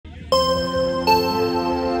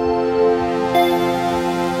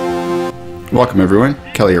Welcome everyone,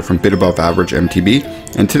 Kelly here from Bit Above Average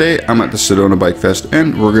MTB, and today I'm at the Sedona Bike Fest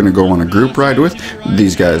and we're going to go on a group ride with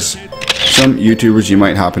these guys. Some YouTubers you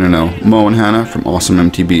might happen to know, Mo and Hanna from Awesome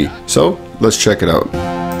Mtb. So, let's check it out.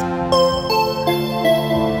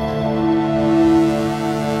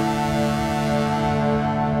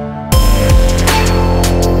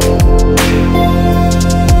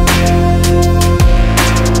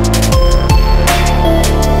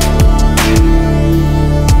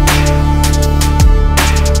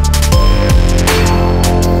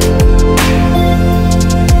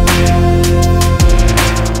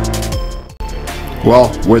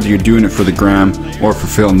 Well, whether you're doing it for the gram or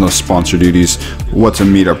fulfilling those sponsor duties, what's a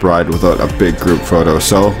meetup ride without a big group photo?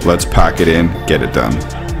 So let's pack it in, get it done.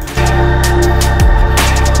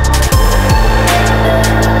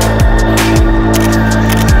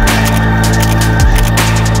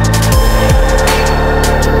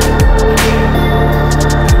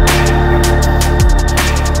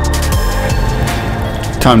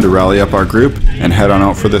 Time to rally up our group and head on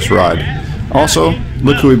out for this ride. Also,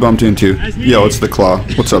 look who we bumped into. Yo, it's the Claw.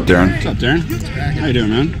 What's up, Darren? What's up, Darren? How you doing,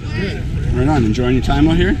 man? Good. Right on. Enjoying your time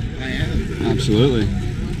out here? I am. Absolutely.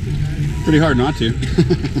 Pretty hard not to.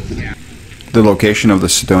 The location of the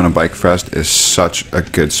Sedona Bike Fest is such a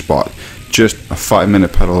good spot. Just a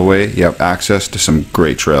 5-minute pedal away, you have access to some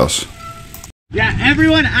great trails. Yeah,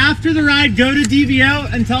 everyone after the ride, go to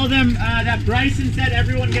DBO and tell them that Bryson said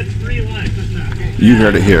everyone gets free lunch. You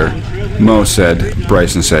heard it here. Mo said,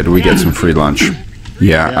 Bryson said, we get some free lunch.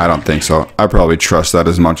 Yeah, I don't think so. I probably trust that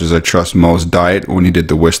as much as I trust Mo's diet when he did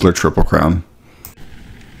the Whistler Triple Crown.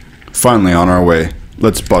 Finally on our way.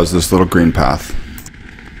 Let's buzz this little green path.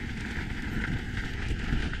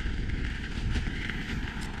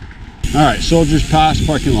 Alright, Soldiers Pass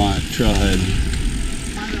parking lot, trailhead.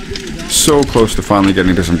 So close to finally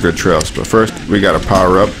getting to some good trails, but first we gotta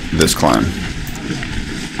power up this climb.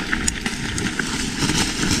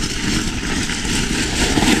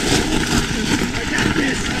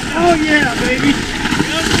 Oh yeah, baby!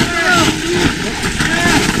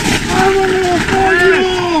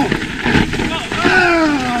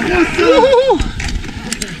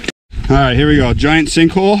 Alright, here we go. Giant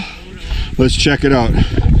sinkhole. Let's check it out.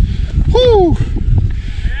 Woo!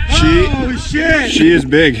 Oh shit! She is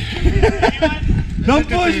big. Don't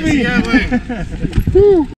push me!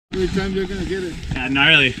 Woo! How many times you're gonna get it? Yeah,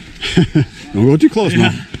 gnarly. Don't go too close,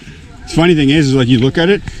 man. The funny thing is like you look at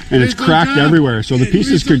it and it's cracked everywhere, so the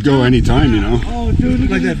pieces could go anytime, you know. Oh dude, look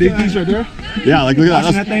like that big piece right there? Yeah, like look at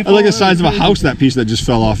that. That's like the size of a house, that piece that just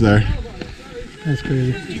fell off there. That's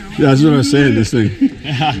crazy. Yeah, that's what I was saying, this thing.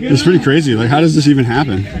 Yeah. It's pretty crazy. Like, how does this even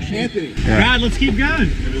happen? Anthony. Brad, let's keep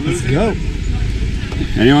going. Let's go.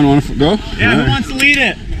 Anyone want to go? Yeah, who wants to lead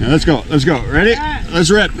it? Yeah, let's go. Let's go. Ready? Let's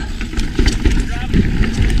rip.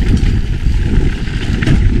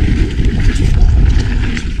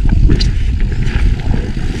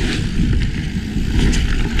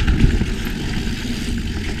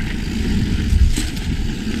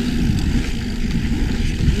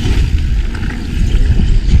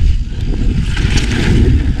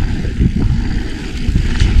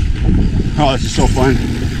 Oh, this is so fun.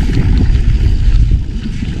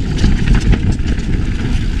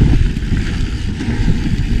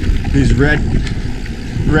 These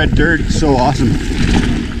red dirt, so awesome.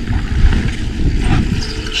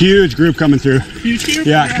 Huge group coming through. Huge here?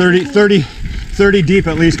 Yeah, 30 deep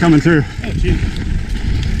at least coming through. Oh, geez.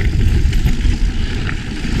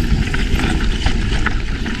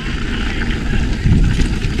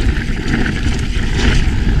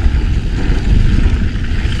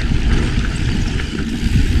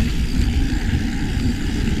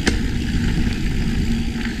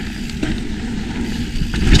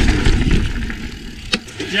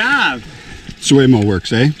 Good job. It's the way Mo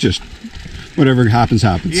works, eh? Just whatever happens,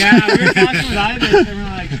 happens. Yeah, we were talking with Ivan and we're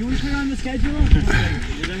like, should we put it on the schedule?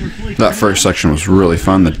 That first section was really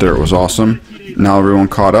fun, the dirt was awesome. Now everyone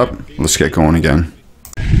caught up, let's get going again.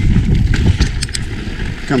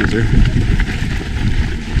 Coming through.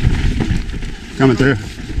 Coming through.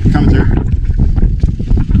 Coming through.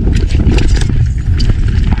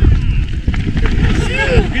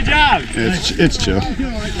 Good job. It's chill.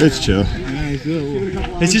 It's chill.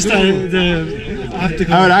 It's just the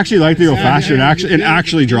optical. I would actually like to go faster and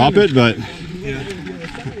actually drop it, but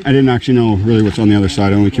I didn't actually know really what's on the other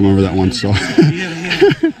side. I only came over that once, so.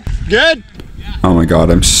 Good. Oh my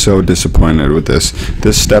god, I'm so disappointed with this.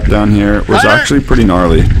 This step down here was actually pretty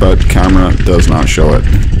gnarly, but camera does not show it.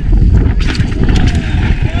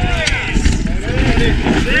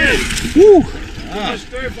 Woo!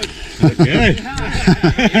 Good.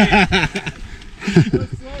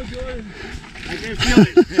 I can feel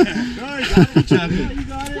it.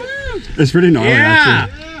 It's pretty gnarly,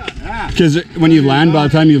 actually. Because when you land, by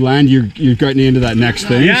the time you land, you're getting into that next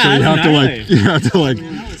thing. Yeah, so you have to like.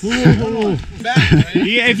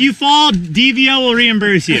 If you fall, DVO will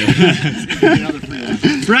reimburse you.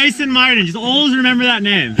 Bryson Martin, just always remember that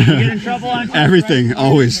name. You get in trouble on Everything,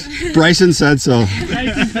 always. Bryson said so.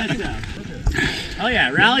 Bryson said so. Oh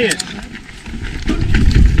yeah, rally it.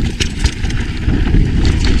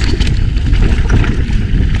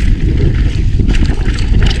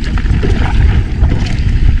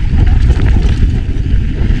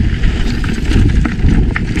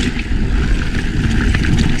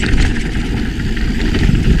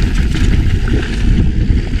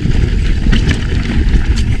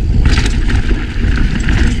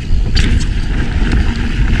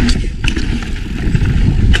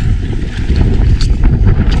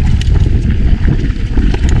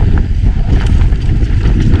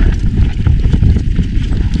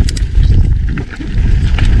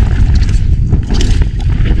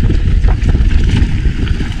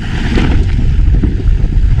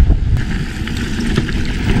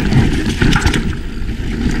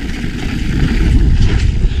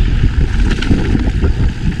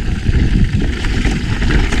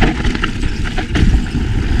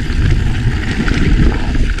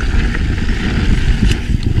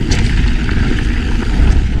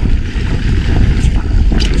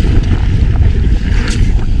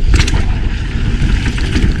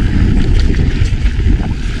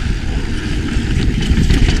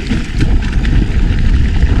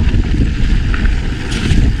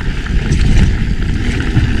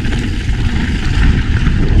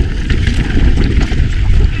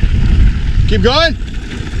 Keep going.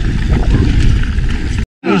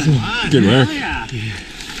 Good work.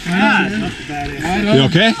 You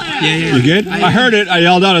okay? Yeah. You good? I heard it. I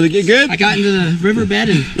yelled out. I was like, you good? I got into the riverbed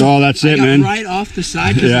and Oh, that's it, got man. right off the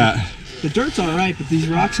side. Yeah. The dirt's all right, but these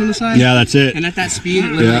rocks on the side. Yeah, that's it. And at that speed,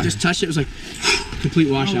 it literally just touched it. It was like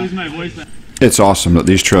complete washout. It's awesome that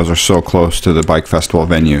these trails are so close to the bike festival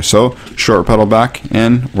venue. So short pedal back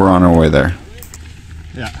and we're on our way there.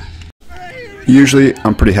 Yeah. Usually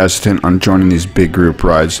I'm pretty hesitant on joining these big group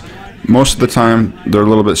rides. Most of the time they're a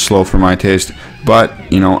little bit slow for my taste,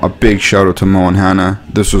 but you know, a big shout out to Mo and Hanna.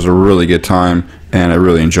 This was a really good time and I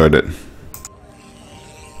really enjoyed it.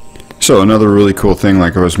 So another really cool thing,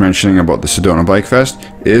 like I was mentioning about the Sedona Bike Fest,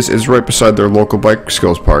 is right beside their local bike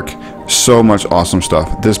skills park. So much awesome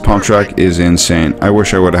stuff. This pump track is insane. I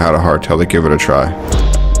wish I would have had a hardtail to give it a try.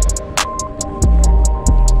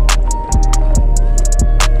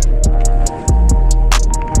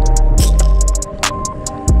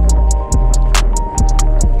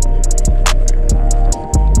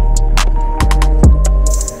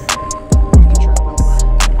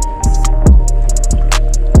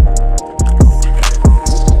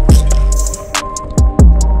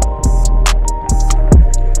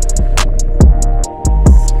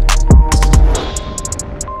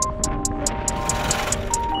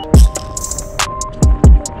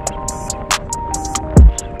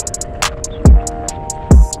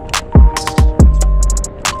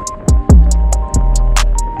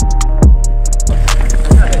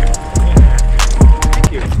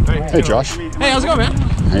 Hey, Josh. Hey, how's it going, man?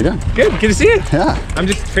 How you doing? Good. Good to see you. Yeah. I'm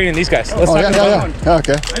just training these guys. Let's Oh, talk about it. yeah.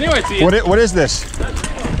 Okay. I knew I'd see you. What is this?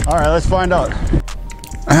 All right, let's find out.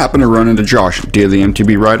 I happen to run into Josh, daily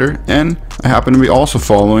MTB rider, and I happen to be also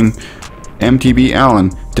following MTB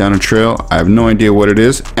Allen down a trail. I have no idea what it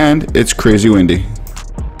is, and it's crazy windy.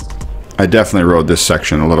 I definitely rode this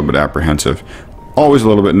section a little bit apprehensive. Always a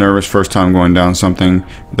little bit nervous first time going down something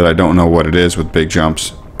that I don't know what it is with big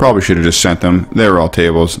jumps. Probably should have just sent them. They were all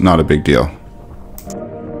tables, not a big deal.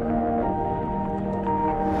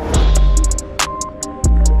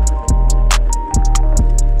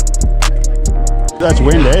 That's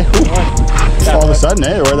wind, eh? Ooh. All of a sudden,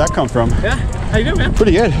 eh? Where'd that come from? Yeah. How you doing, man?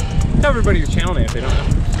 Pretty good. Tell everybody your channel name if they don't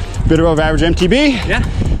know. Bit above average MTB. Yeah.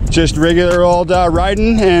 Just regular old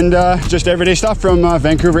riding and just everyday stuff from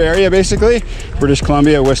Vancouver area, basically. British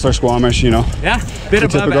Columbia, Whistler, Squamish, you know. Yeah. Bit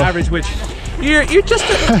above typical. average, which you're just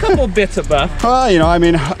a couple bits above. Well, you know, I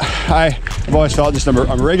mean, I've always felt just I'm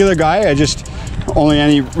a regular guy. I just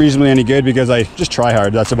only reasonably any good because I just try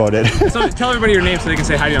hard. That's about it. So tell everybody your name so they can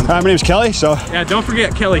say hi to you on the My name's Kelly. So Yeah, don't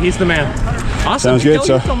forget Kelly. He's the man. Awesome. Sounds good. Kelly,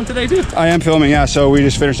 So you're filming today too. I am filming. Yeah. So we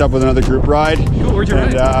just finished up with another group ride. Cool. Where'd you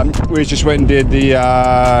ride? And we just went and did the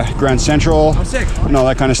Grand Central Oh, sick. and all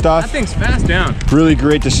that kind of That stuff. thing's fast down. Really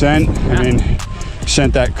great descent. Yeah. I mean,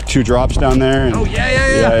 sent that 2 drops down there. And, Oh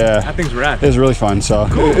yeah. That thing's rad. It was really fun. So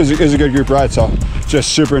it was a good group ride. So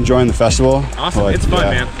just super enjoying the festival. Awesome. Like, It's fun,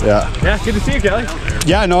 man. Yeah. Yeah, good to see you, Kelly.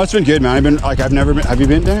 Yeah, no, it's been good, man. I've never been. Have you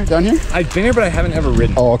been there, down here? I've been here, but I haven't ever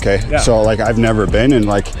ridden. Oh, okay. Yeah. So like I've never been, and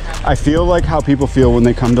like I feel like how people feel when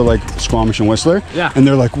they come to like Squamish and Whistler. Yeah. And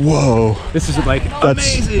they're like, whoa. This is like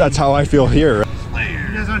amazing. That's how I feel here.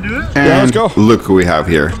 You guys want to do it? And Yeah, let's go. look who we have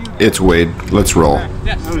here. It's Wade. Let's roll.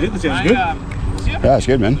 This sounds good. Yeah, it's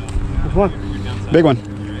good, man. Which one? Big one.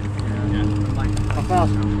 How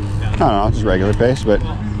fast? I don't know, just regular pace, but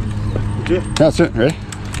that's it. Ready?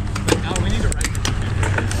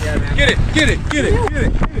 Get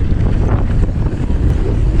it.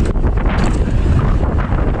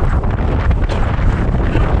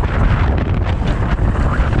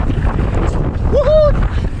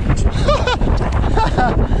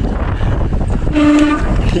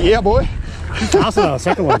 Yeah, boy. Awesome.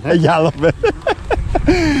 Second one. Yeah, a little bit.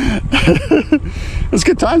 It's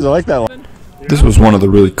good times. I like that one. This was one of the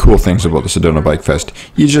really cool things about the Sedona Bike Fest.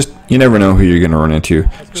 You never know who you're going to run into.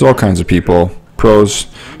 There's all kinds of people, pros,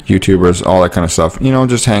 YouTubers, all that kind of stuff. You know,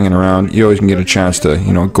 just hanging around. You always can get a chance to,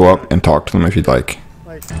 you know, go up and talk to them if you'd like.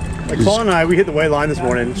 Like Colin and I, we hit the white line this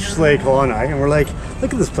morning, Schley, Colin and I, and we're like,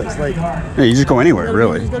 look at this place. Like, Yeah, you just go anywhere,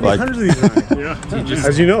 really. there's gotta be Like, hundreds of these around. Yeah.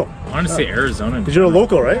 As you know. I want to say Arizona. Because you're a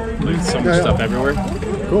local, right? There's so much stuff everywhere.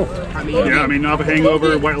 Cool. Yeah, I mean, off of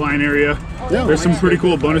Hangover, White Line area. Yeah. There's some pretty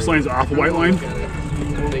cool bonus lines off of White Line.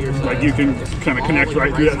 Like you can kind of connect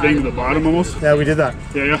right through that thing to the bottom almost. Yeah, we did that.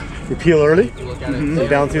 Yeah. We peel early, like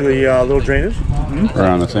down through the little drainage.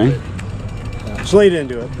 around the thing. Schley didn't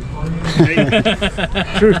do it.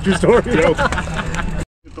 True story. Joke.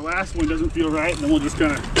 If the last one doesn't feel right, then we'll just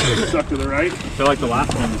kind of suck to the right. I feel like the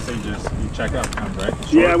last one you say you check up comes,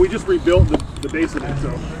 right? Yeah, we just rebuilt the base of it, so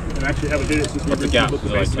and actually haven't did it since we What's the gap? rebuilt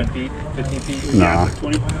Is the it like base. 10 feet? 15 feet? Nah.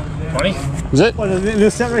 20. 20? Is it? What, in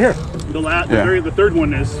this set right here? The third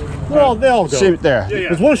one is. Well, they all go. See it there. Yeah.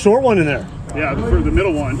 There's one short one in there. Yeah, for the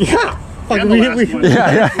middle one. Yeah. Fuck, And the last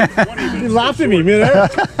one. He laughed at me midair.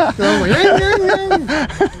 So I'm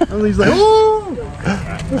like, and he's like,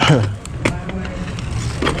 oh.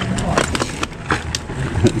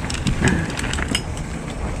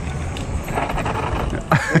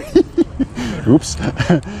 Oops.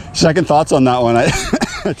 Second thoughts on that one.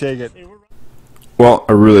 I take it. Well,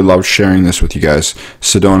 I really loved sharing this with you guys.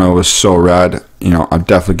 Sedona was so rad. You know, I'm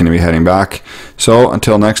definitely going to be heading back. So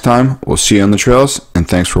until next time, we'll see you on the trails, and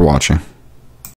thanks for watching.